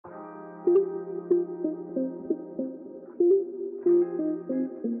Hello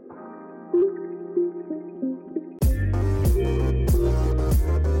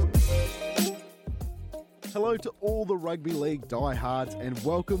to all the rugby league diehards and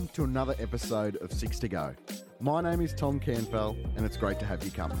welcome to another episode of 6 to Go. My name is Tom Canfell and it's great to have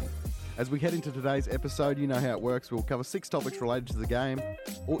you company. As we head into today's episode, you know how it works. We'll cover 6 topics related to the game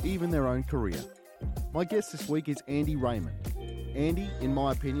or even their own career. My guest this week is Andy Raymond. Andy, in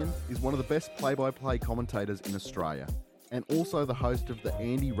my opinion, is one of the best play-by-play commentators in Australia and also the host of the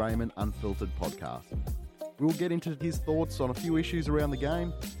Andy Raymond Unfiltered podcast. We'll get into his thoughts on a few issues around the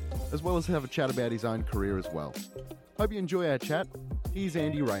game, as well as have a chat about his own career as well. Hope you enjoy our chat. Here's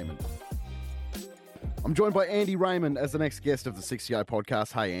Andy Raymond. I'm joined by Andy Raymond as the next guest of the 6 to Go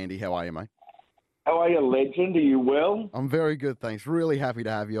podcast. Hey Andy, how are you, mate? How are you, legend? Are you well? I'm very good, thanks. Really happy to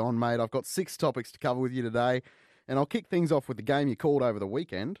have you on, mate. I've got 6 topics to cover with you today, and I'll kick things off with the game you called over the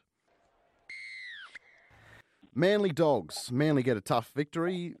weekend. Manly Dogs. Manly get a tough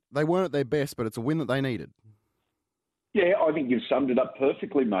victory. They weren't at their best, but it's a win that they needed. Yeah, I think you've summed it up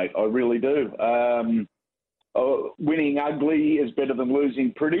perfectly, mate. I really do. Winning ugly is better than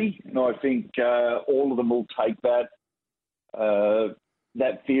losing pretty, and I think all of them will take that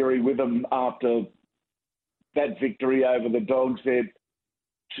theory with them after that victory over the Dogs.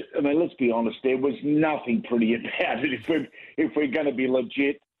 Let's be honest, there was nothing pretty about it. If we're going to be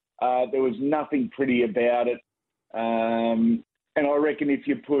legit, there was nothing pretty about it. And I reckon if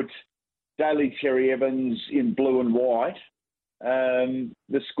you put Daly Cherry Evans in blue and white,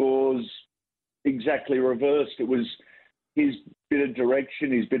 the score's exactly reversed. It was his bit of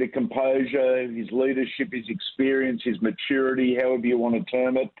direction, his bit of composure, his leadership, his experience, his maturity, however you want to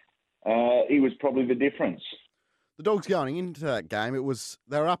term it. He was probably the difference. The Dogs going into that game,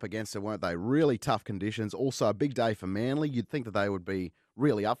 they were up against it, weren't they? Really tough conditions. Also a big day for Manly. You'd think that they would be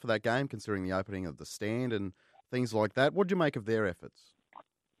really up for that game, considering the opening of the stand and things like that. What do you make of their efforts?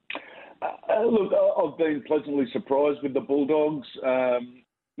 Look, I've been pleasantly surprised with the Bulldogs.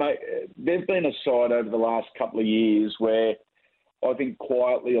 Mate, they've been a side over the last couple of years where I think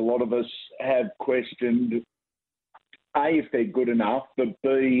quietly a lot of us have questioned, A, if they're good enough, but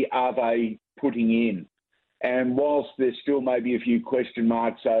B, are they putting in? And whilst there's still maybe a few question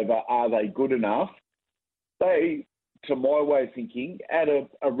marks over are they good enough, they, to my way of thinking, had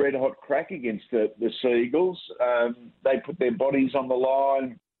a red-hot crack against the Seagulls. They put their bodies on the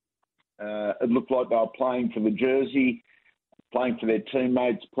line. It looked like they were playing for the jersey, playing for their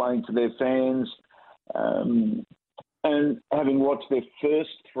teammates, playing for their fans. And having watched their first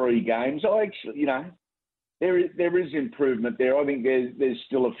 3 games, there is improvement there. I think there's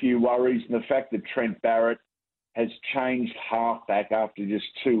still a few worries. And the fact that Trent Barrett has changed halfback after just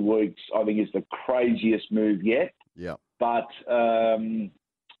 2 weeks, I think is the craziest move yet. Yeah. But no,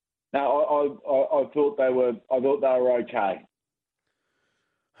 I thought they were okay.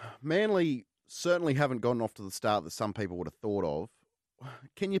 Manly certainly haven't gotten off to the start that some people would have thought of.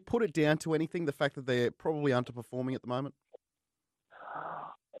 Can you put it down to anything, the fact that they're probably underperforming at the moment?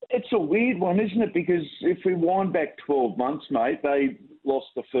 It's a weird one, isn't it? Because if we wind back 12 months, mate, they lost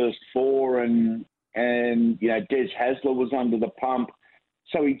the first 4 and Des Hasler was under the pump.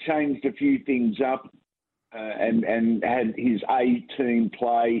 So he changed a few things up and had his A-team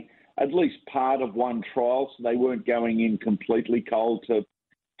play at least part of one trial, so they weren't going in completely cold to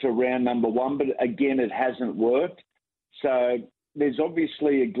round number 1. But again, it hasn't worked. So there's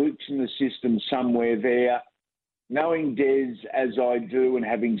obviously a glitch in the system somewhere there. Knowing Des as I do and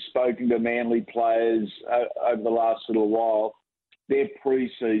having spoken to Manly players over the last little while, their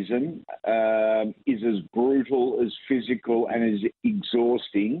pre-season is as brutal, as physical and as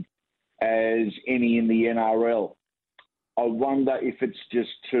exhausting as any in the NRL. I wonder if it's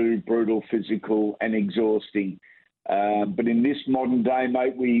just too brutal, physical and exhausting. But in this modern day,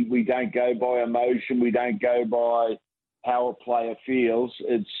 mate, we don't go by emotion. We don't go by how a player feels.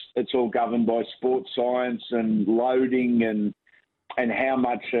 It's all governed by sports science and loading and how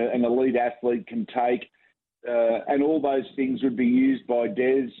much an elite athlete can take. And all those things would be used by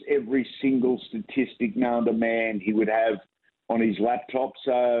Des. Every single statistic known to man he would have on his laptop.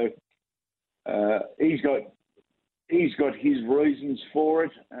 So he's got his reasons for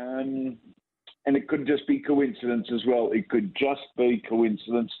it. And it could just be coincidence as well. It could just be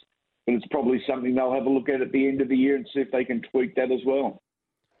coincidence. But it's probably something they'll have a look at the end of the year and see if they can tweak that as well.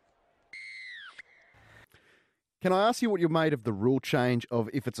 Can I ask you what you made of the rule change of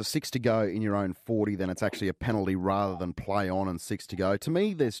if it's a 6 to go in your own 40, then it's actually a penalty rather than play on and 6 to go? To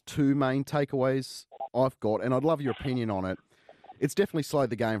me, there's 2 main takeaways I've got, and I'd love your opinion on it. It's definitely slowed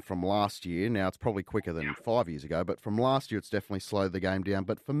the game from last year. Now, it's probably quicker than 5 years ago, but from last year, it's definitely slowed the game down.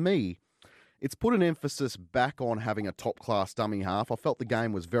 But for me, it's put an emphasis back on having a top-class dummy half. I felt the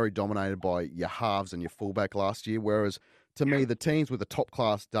game was very dominated by your halves and your fullback last year, whereas to me, the teams with a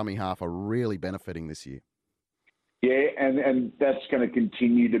top-class dummy half are really benefiting this year. Yeah, and that's going to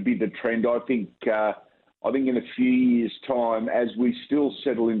continue to be the trend. I think in a few years' time, as we still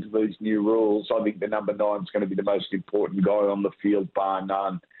settle into these new rules, I think the number 9 is going to be the most important guy on the field, bar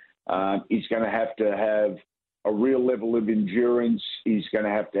none. He's going to have a real level of endurance. He's going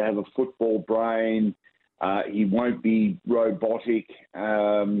to have a football brain. He won't be robotic.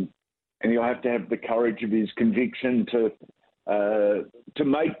 And he'll have to have the courage of his conviction to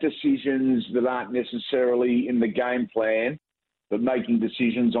make decisions that aren't necessarily in the game plan, but making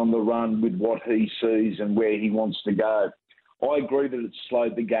decisions on the run with what he sees and where he wants to go. I agree that it's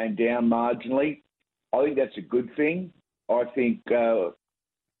slowed the game down marginally. I think that's a good thing. I think, going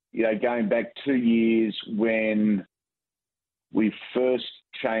back 2 years when we first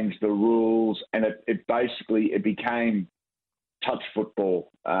changed the rules and it became touch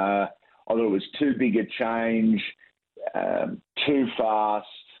football. I thought it was too big a change, too fast,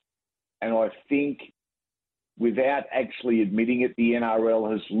 and I think without actually admitting it, the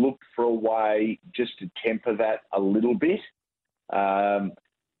NRL has looked for a way just to temper that a little bit.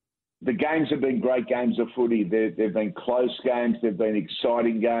 The games have been great games of footy. They've been close games. They've been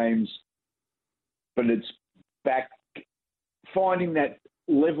exciting games. But it's back finding that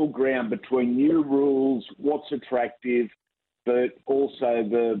level ground between new rules, what's attractive, but also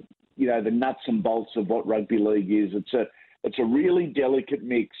the nuts and bolts of what rugby league is. It's a really delicate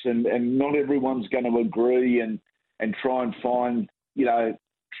mix, and not everyone's going to agree and try and find a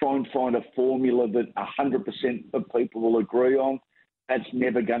formula that 100% of people will agree on. That's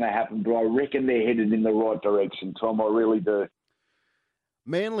never going to happen, but I reckon they're headed in the right direction, Tom. I really do.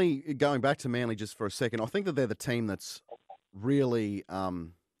 Manly, going back to Manly just for a second, I think that they're the team that's really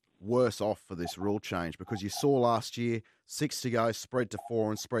worse off for this rule change, because you saw last year 6 to go, spread to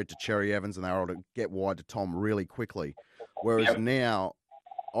 4 and spread to Cherry Evans, and they were able to get wide to Tom really quickly. Whereas now,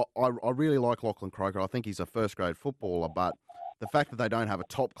 I really like Lachlan Croker. I think he's a first-grade footballer, but the fact that they don't have a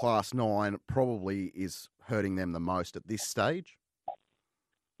top-class 9 probably is hurting them the most at this stage.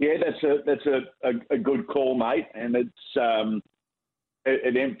 Yeah, that's a good call, mate, and it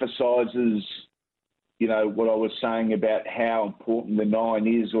emphasises, what I was saying about how important the 9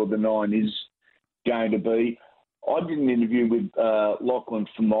 is, or the 9 is going to be. I did an interview with Lachlan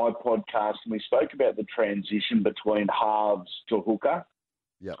for my podcast, and we spoke about the transition between halves to hooker.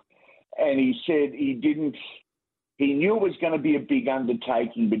 Yep. And he said he knew it was going to be a big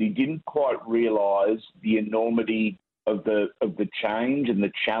undertaking, but he didn't quite realise the enormity of the change and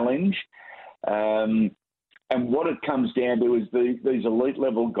the challenge. And what it comes down to is these elite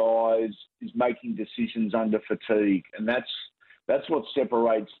level guys is making decisions under fatigue, and that's what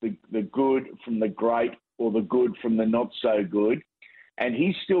separates the good from the great, or the good from the not so good. And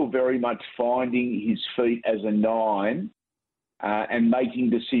he's still very much finding his feet as a 9 and making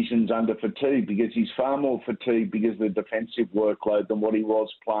decisions under fatigue, because he's far more fatigued because of the defensive workload than what he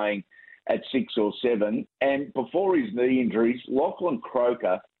was playing at 6 or 7. And before his knee injuries, Lachlan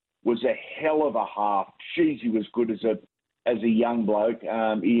Croker was a hell of a half. Jeez, he was good as a young bloke.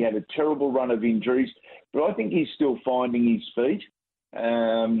 He had a terrible run of injuries, but I think he's still finding his feet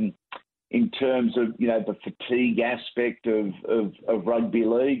in terms of, the fatigue aspect of rugby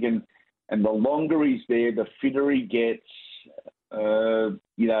league. And the longer he's there, the fitter he gets.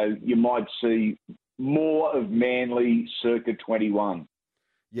 You might see more of Manly circa 21.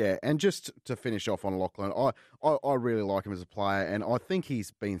 Yeah, and just to finish off on Lachlan, I really like him as a player, and I think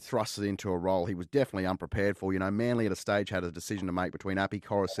he's been thrusted into a role he was definitely unprepared for. Manly at a stage had a decision to make between Api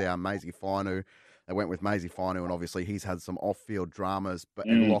Coruscant and Maisie Fainu. They went with Maisie Fainu, and obviously he's had some off-field dramas,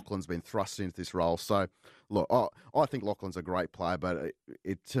 and Lachlan's been thrust into this role. So, look, I think Lachlan's a great player, but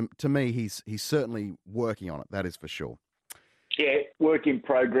to me, he's certainly working on it, that is for sure. Yeah, work in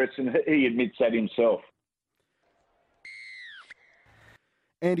progress, and he admits that himself.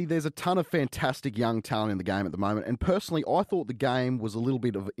 Andy, there's a ton of fantastic young talent in the game at the moment, and personally, I thought the game was a little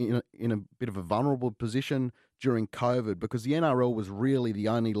bit in a bit of a vulnerable position during COVID, because the NRL was really the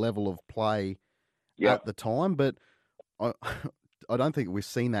only level of play at the time. But I don't think we've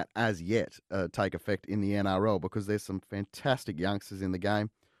seen that as yet take effect in the NRL, because there's some fantastic youngsters in the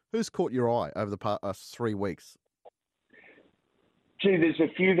game. Who's caught your eye over the past 3 weeks? Gee, there's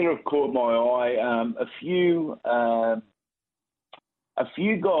a few that have caught my eye. A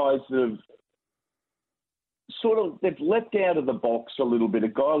few guys that have they've leapt out of the box a little bit. A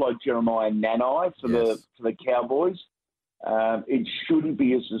guy like Jeremiah Nanai for the Cowboys. It shouldn't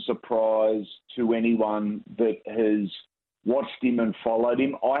be as a surprise to anyone that has watched him and followed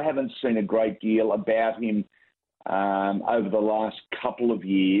him. I haven't seen a great deal about him over the last couple of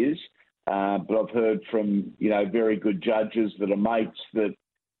years, but I've heard from, very good judges that are mates that,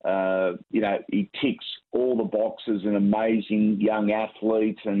 he ticks all the boxes, an amazing young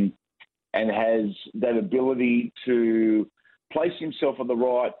athlete and has that ability to place himself at the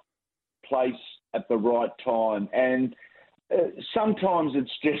right place at the right time. And sometimes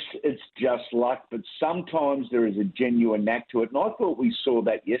it's just luck, but sometimes there is a genuine knack to it. And I thought we saw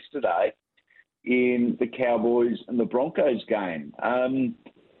that yesterday in the Cowboys and the Broncos game.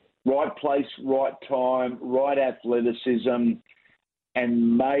 Right place, right time, right athleticism,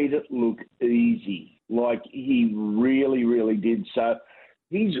 and made it look easy. Like he really, really did. So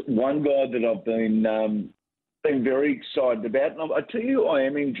he's one guy that I've been very excited about. And I tell you, I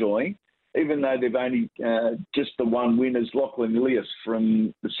am enjoying, even though they've only just the one win, is Lachlan Ilias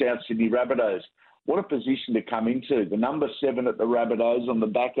from the South Sydney Rabbitohs. What a position to come into. The number 7 at the Rabbitohs on the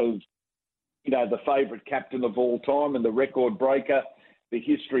back of, the favourite captain of all time and the record breaker, the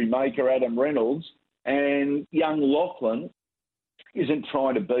history maker, Adam Reynolds. And young Lachlan isn't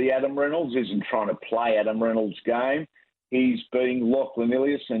trying to be Adam Reynolds, isn't trying to play Adam Reynolds' game. He's being Lachlan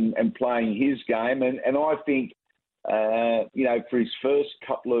Ilias and playing his game. And I think, for his first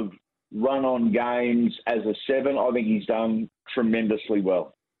couple of run-on games as a 7, I think he's done tremendously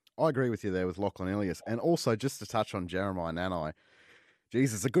well. I agree with you there with Lachlan Ilias. And also, just to touch on Jeremiah Nanai,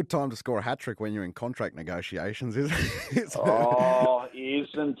 geez, it's a good time to score a hat-trick when you're in contract negotiations, isn't it? Oh,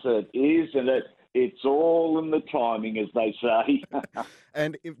 isn't it? Isn't it? It's all in the timing, as they say.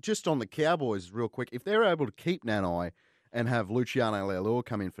 And just on the Cowboys, real quick, if they're able to keep Nanai and have Luciano Leilua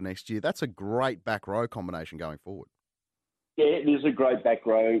come in for next year, that's a great back row combination going forward. Yeah, it is a great back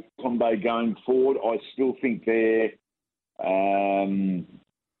row combo going forward. I still think they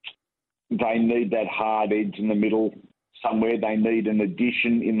need that hard edge in the middle somewhere. They need an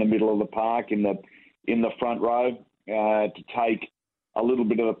addition in the middle of the park in the front row to take a little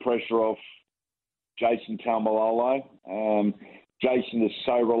bit of the pressure off Jason Taumalolo. Jason is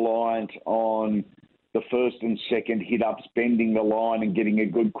so reliant on the first and second hit-ups, bending the line and getting a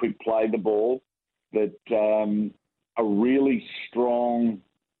good quick play the ball, that a really strong,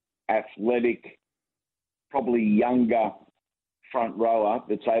 athletic, probably younger front rower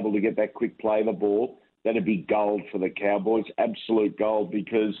that's able to get that quick play the ball, that'd be gold for the Cowboys, absolute gold,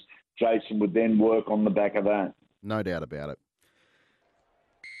 because Jason would then work on the back of that. No doubt about it.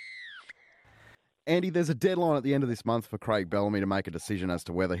 Andy, there's a deadline at the end of this month for Craig Bellamy to make a decision as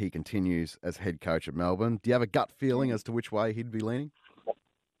to whether he continues as head coach at Melbourne. Do you have a gut feeling as to which way he'd be leaning?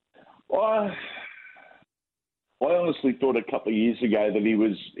 I honestly thought a couple of years ago that he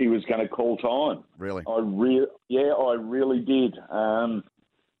was going to call time. Really? I really did.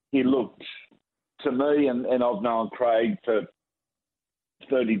 He looked, to me, and I've known Craig for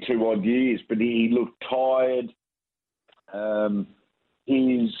 32 odd years, but he looked tired.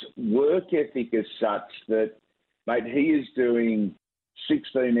 His work ethic is such that, mate, he is doing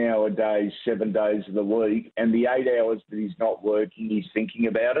 16-hour days, 7 days of the week, and the 8 hours that he's not working, he's thinking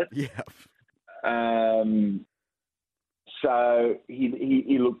about it. Yeah. So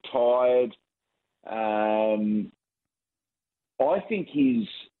he looked tired. I think he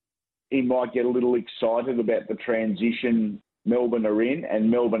might get a little excited about the transition Melbourne are in,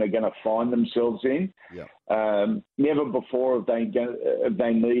 and Melbourne are going to find themselves in. Yeah. Never before have they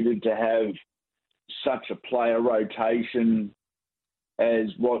needed to have such a player rotation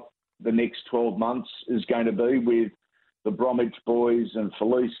as what the next 12 months is going to be, with the Bromwich boys and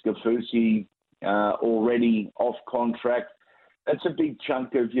Felice Gafusi already off contract. That's a big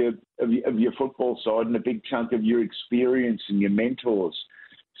chunk of your football side and a big chunk of your experience and your mentors.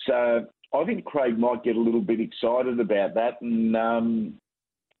 So I think Craig might get a little bit excited about that. And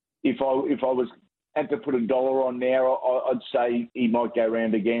if I was had to put a dollar on now, I'd say he might go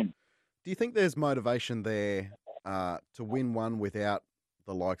round again. Do you think there's motivation there to win one without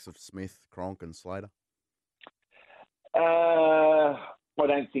the likes of Smith, Cronk and Slater? I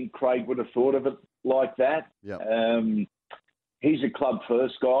don't think Craig would have thought of it like that. Yep. He's a club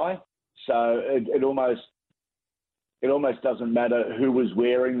first guy, so it almost doesn't matter who was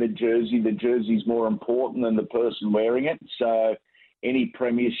wearing the jersey. The jersey's more important than the person wearing it. So any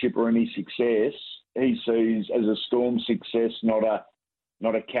premiership or any success, he sees as a Storm success, not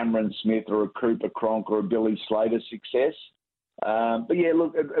a Cameron Smith or a Cooper Cronk or a Billy Slater success. But yeah,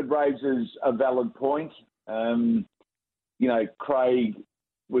 look, it raises a valid point. Craig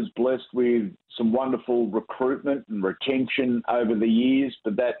was blessed with some wonderful recruitment and retention over the years,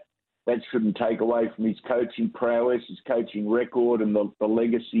 but that shouldn't take away from his coaching prowess, his coaching record, and the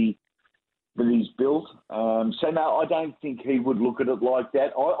legacy that he's built. So no, I don't think he would look at it like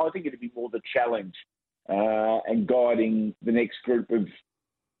that. I think it'd be more the challenge and guiding the next group of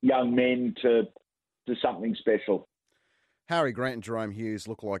young men to something special. Harry Grant and Jerome Hughes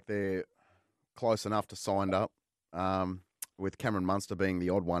look like they're close enough to signed up, with Cameron Munster being the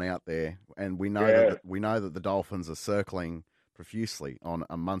odd one out there, and we know that the Dolphins are circling profusely on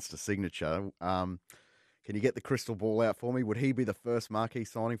a Munster signature. Can you get the crystal ball out for me? Would he be the first marquee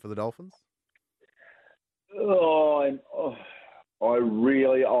signing for the Dolphins? I'm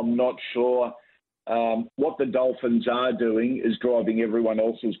not sure. What the Dolphins are doing is driving everyone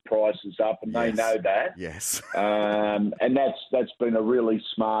else's prices up, and they know that. Yes. And that's been a really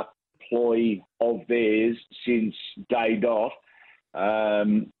smart ploy of theirs since day dot.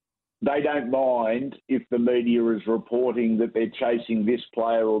 They don't mind if the media is reporting that they're chasing this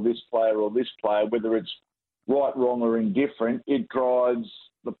player or this player or this player, whether it's right, wrong, or indifferent. It drives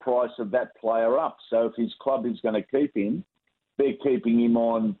the price of that player up. So if his club is going to keep him, they're keeping him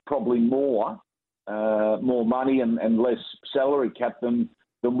on probably more money and less salary cap than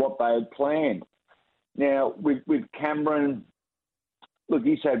what they had planned. Now, with Cameron, look,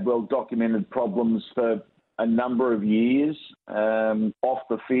 he's had well-documented problems for a number of years off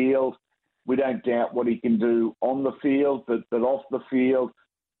the field. We don't doubt what he can do on the field, but off the field,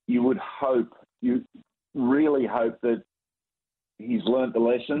 you really hope that he's learnt the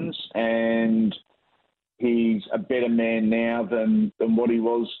lessons and he's a better man now than what he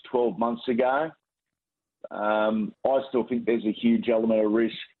was 12 months ago. I still think there's a huge element of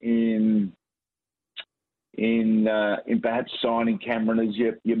risk in perhaps signing Cameron as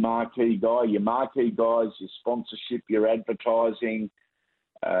your marquee guy. Your marquee guys, your sponsorship, your advertising,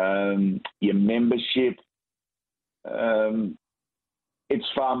 your membership. It's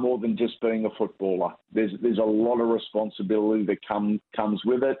far more than just being a footballer. There's a lot of responsibility that comes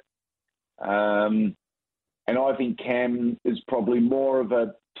with it. And I think Cam is probably more of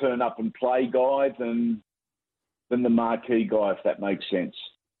a turn up and play guy than the marquee guy, if that makes sense.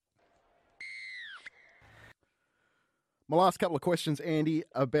 My last couple of questions, Andy,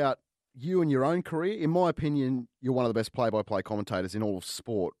 about you and your own career. In my opinion, you're one of the best play-by-play commentators in all of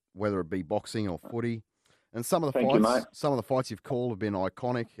sport, whether it be boxing or footy. And some of the fights you've called have been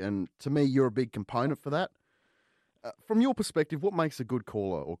iconic, and to me, you're a big component for that. From your perspective, what makes a good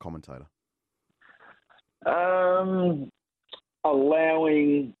caller or commentator?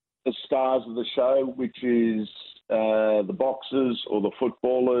 Allowing the stars of the show, which is the boxers or the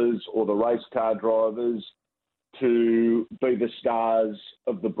footballers or the race car drivers, to be the stars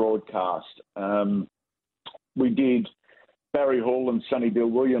of the broadcast. We did Barry Hall and Sonny Bill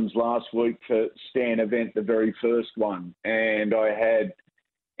Williams last week for Stan Event, the very first one. And I had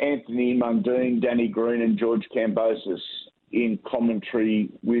Anthony Mundine, Danny Green and George Cambosis in commentary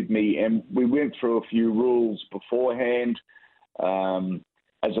with me. And we went through a few rules beforehand.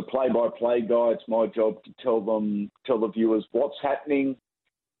 As a play-by-play guy, it's my job to tell the viewers what's happening.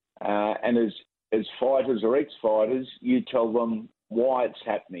 And as fighters or ex-fighters, you tell them why it's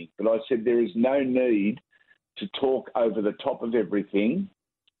happening. But I said there is no need to talk over the top of everything.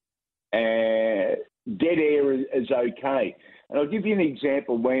 Dead air is okay. And I'll give you an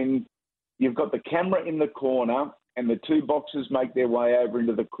example. When you've got the camera in the corner and the two boxers make their way over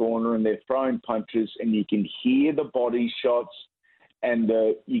into the corner and they're throwing punches, and you can hear the body shots and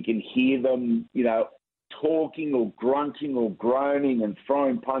you can hear them, talking or grunting or groaning and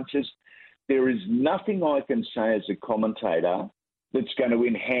throwing punches. There is nothing I can say as a commentator that's going to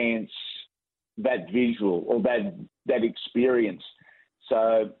enhance that visual or that experience.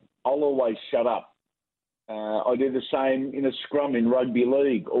 So I'll always shut up. I do the same in a scrum in rugby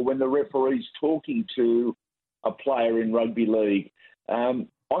league, or when the referee's talking to a player in rugby league.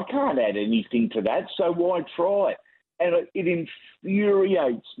 I can't add anything to that, so why try? And it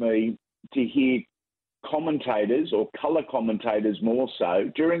infuriates me to hear commentators, or colour commentators more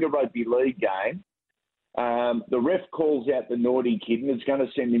so, during a rugby league game. The ref calls out the naughty kid and is going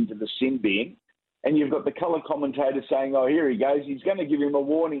to send him to the sin bin. And you've got the colour commentator saying, oh, here he goes. He's going to give him a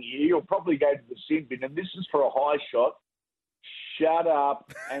warning here. He'll probably go to the sin bin. And this is for a high shot. Shut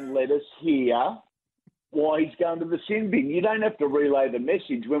up and let us hear why he's going to the sin bin. You don't have to relay the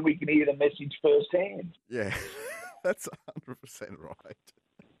message when we can hear the message firsthand. Yeah, that's 100% right.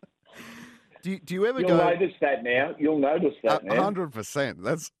 Do you ever You'll notice that now. You'll notice that now.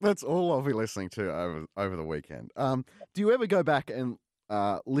 100%. That's all I'll be listening to over the weekend. Do you ever go back and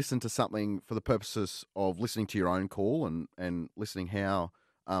listen to something for the purposes of listening to your own call and listening how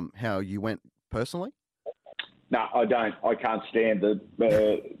you went personally? No, I don't. I can't stand the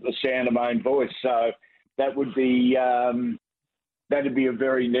sound of my own voice. So that would be that'd be a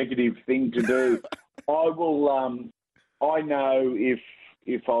very negative thing to do. I will. I know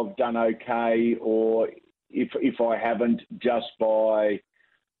if I've done okay or if I haven't, just by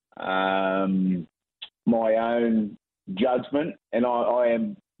my own judgment, and I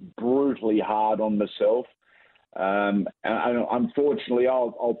am brutally hard on myself. And unfortunately,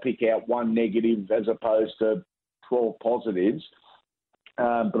 I'll pick out one negative as opposed to 12 positives.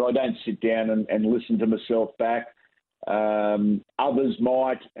 But I don't sit down and listen to myself back. Others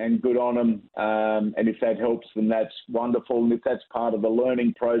might, and good on them. And if that helps them, that's wonderful. And if that's part of the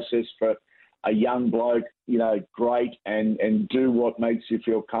learning process for a young bloke, great, and do what makes you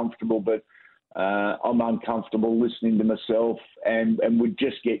feel comfortable. But I'm uncomfortable listening to myself and would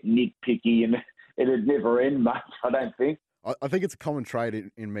just get nitpicky, and it'd never end, mate, I don't think. I think it's a common trait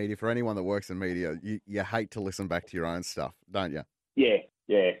in media. For anyone that works in media, you hate to listen back to your own stuff, don't you? Yeah.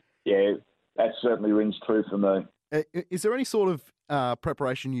 That certainly rings true for me. Is there any sort of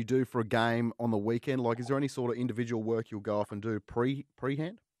preparation you do for a game on the weekend? Like, is there any sort of individual work you'll go off and do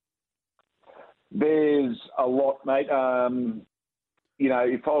pre-hand? There's a lot, mate.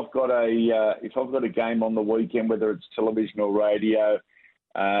 If I've got a game on the weekend, whether it's television or radio,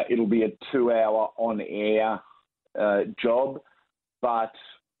 it'll be a 2-hour on-air job, but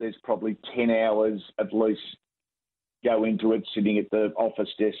there's probably 10 hours at least go into it sitting at the office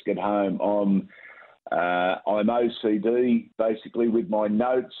desk at home. I'm OCD, basically, with my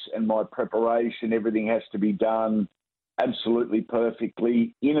notes and my preparation. Everything has to be done absolutely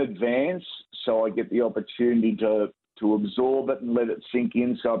perfectly in advance, so I get the opportunity to absorb it and let it sink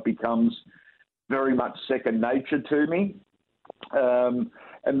in, so it becomes very much second nature to me. I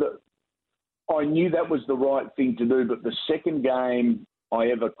knew that was the right thing to do, but the second game I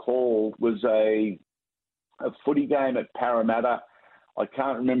ever called was a footy game at Parramatta. I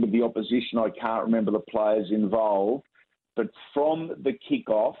can't remember the opposition. I can't remember the players involved. But from the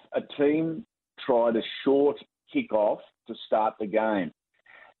kickoff, a team tried a short kickoff to start the game.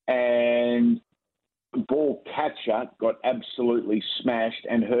 And the ball catcher got absolutely smashed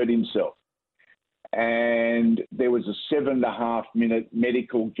and hurt himself. And there was a 7.5-minute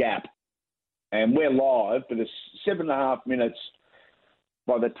medical gap. And we're live, but it's 7.5 minutes.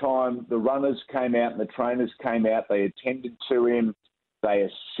 By the time the runners came out and the trainers came out, they attended to him, they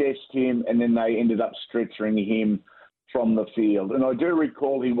assessed him, and then they ended up stretchering him from the field. And I do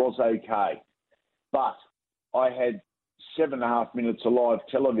recall he was okay. But I had 7.5 minutes of live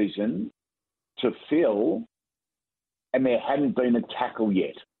television to fill, and there hadn't been a tackle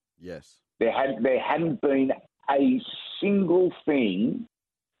yet. Yes. There hadn't been a single thing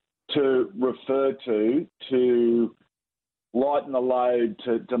to refer to lighten the load,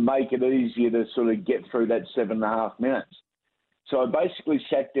 to make it easier to sort of get through that 7.5 minutes. So I basically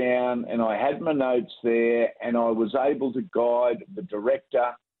sat down and I had my notes there, and I was able to guide the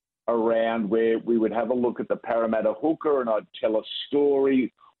director around where we would have a look at the Parramatta hooker, and I'd tell a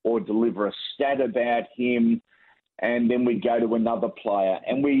story or deliver a stat about him, and then we'd go to another player.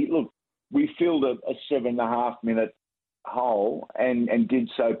 And we filled a 7.5 minute hole and did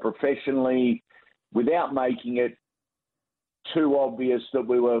so professionally without making it too obvious that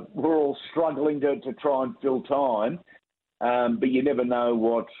we're all struggling to try and fill time. But you never know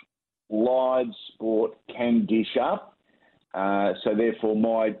what live sport can dish up. So therefore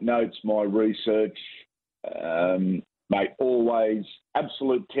my notes, my research, mate, always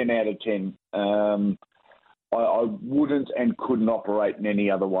absolute 10 out of 10. I wouldn't and couldn't operate in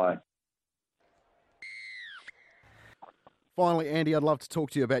any other way. Finally, Andy, I'd love to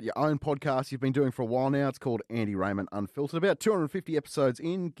talk to you about your own podcast you've been doing for a while now. It's called Andy Raymond Unfiltered. About 250 episodes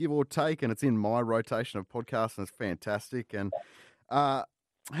in, give or take, and it's in my rotation of podcasts, and it's fantastic. And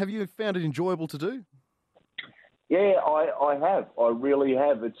have you found it enjoyable to do? Yeah, I have. I really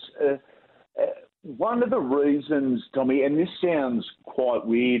have. It's one of the reasons, Tommy, and this sounds quite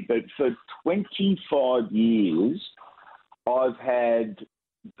weird, but for 25 years, I've had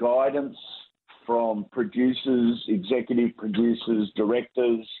guidance from producers, executive producers,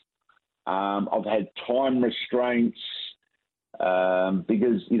 directors. I've had time restraints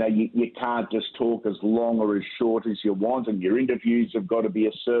because, you can't just talk as long or as short as you want, and your interviews have got to be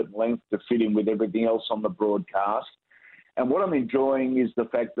a certain length to fit in with everything else on the broadcast. And what I'm enjoying is the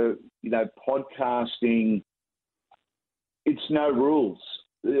fact that, podcasting, it's no rules.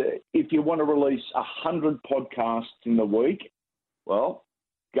 If you want to release 100 podcasts in the week, well,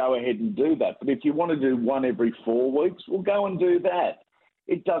 go ahead and do that. But if you want to do one every 4 weeks, well, go and do that.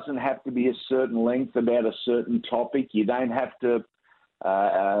 It doesn't have to be a certain length about a certain topic. You don't have to,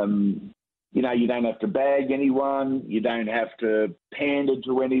 you don't have to bag anyone. You don't have to pander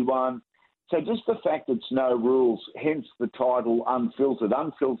to anyone. So just the fact it's no rules, hence the title Unfiltered.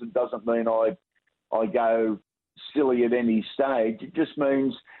 Unfiltered doesn't mean I go silly at any stage. It just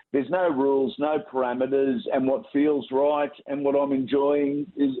means there's no rules, no parameters, and what feels right and what I'm enjoying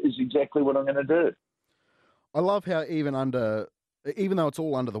is exactly what I'm going to do. I love how even though it's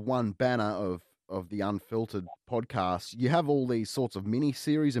all under the one banner of the Unfiltered podcast, you have all these sorts of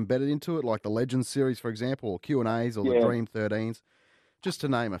mini-series embedded into it, like the Legends series, for example, or Q&As, or the Dream 13s, just to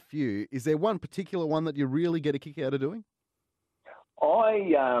name a few. Is there one particular one that you really get a kick out of doing?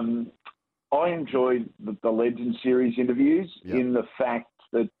 I enjoyed the Legend series interviews in the fact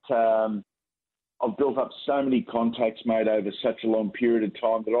that I've built up so many contacts, made over such a long period of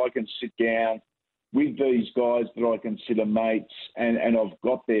time that I can sit down with these guys that I consider mates and I've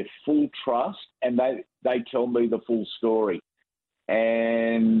got their full trust and they tell me the full story.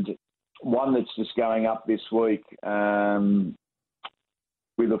 And one that's just going up this week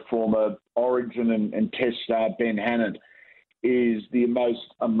with a former Origin and Test star, Ben Hannant, is the most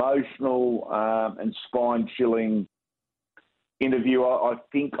emotional and spine-chilling interview I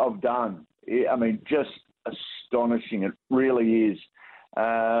think I've done. I mean, just astonishing. It really is.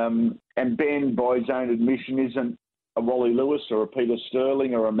 And Ben, by his own admission, isn't a Wally Lewis or a Peter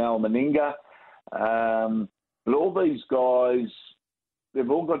Sterling or a Mal Meninga. But all these guys,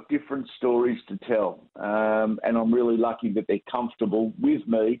 they've all got different stories to tell. And I'm really lucky that they're comfortable with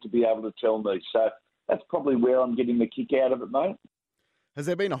me to be able to tell me. So that's probably where I'm getting the kick out of it, mate. Has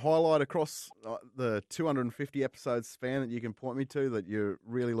there been a highlight across the 250 episodes span that you can point me to that you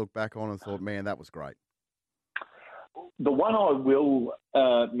really look back on and thought, man, that was great? The one I will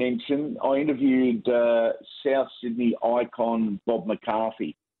mention, I interviewed South Sydney icon Bob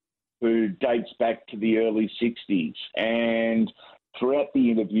McCarthy, who dates back to the early 60s. And throughout the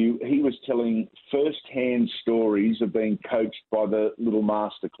interview, he was telling first-hand stories of being coached by the little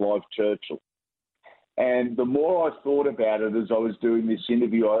master Clive Churchill. And the more I thought about it as I was doing this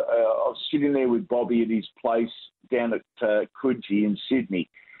interview, I was sitting there with Bobby at his place down at Coogee in Sydney,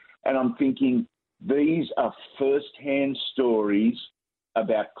 and I'm thinking, these are first-hand stories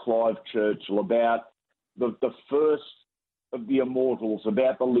about Clive Churchill, about the first of the immortals,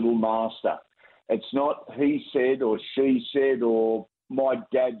 about the little master. It's not he said or she said or my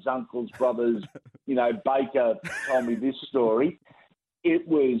dad's uncle's brother's, Baker told me this story. It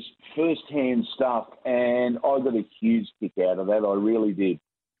was first-hand stuff, and I got a huge kick out of that. I really did.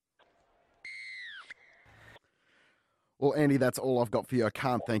 Well, Andy, that's all I've got for you. I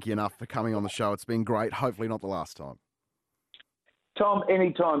can't thank you enough for coming on the show. It's been great. Hopefully not the last time. Tom,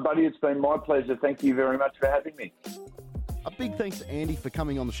 anytime, buddy. It's been my pleasure. Thank you very much for having me. A big thanks to Andy for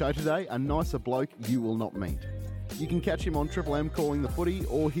coming on the show today. A nicer bloke you will not meet. You can catch him on Triple M Calling the Footy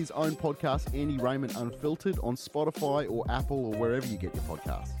or his own podcast, Andy Raymond Unfiltered, on Spotify or Apple or wherever you get your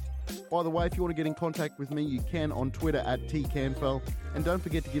podcasts. By the way, if you want to get in contact with me, you can on Twitter at @TCanfell, and don't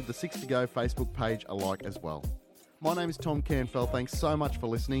forget to give the 6 to Go Facebook page a like as well. My name is Tom Canfell. Thanks so much for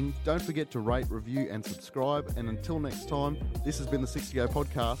listening. Don't forget to rate, review and subscribe. And until next time, this has been the 6 to Go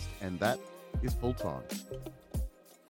podcast, and that is full time.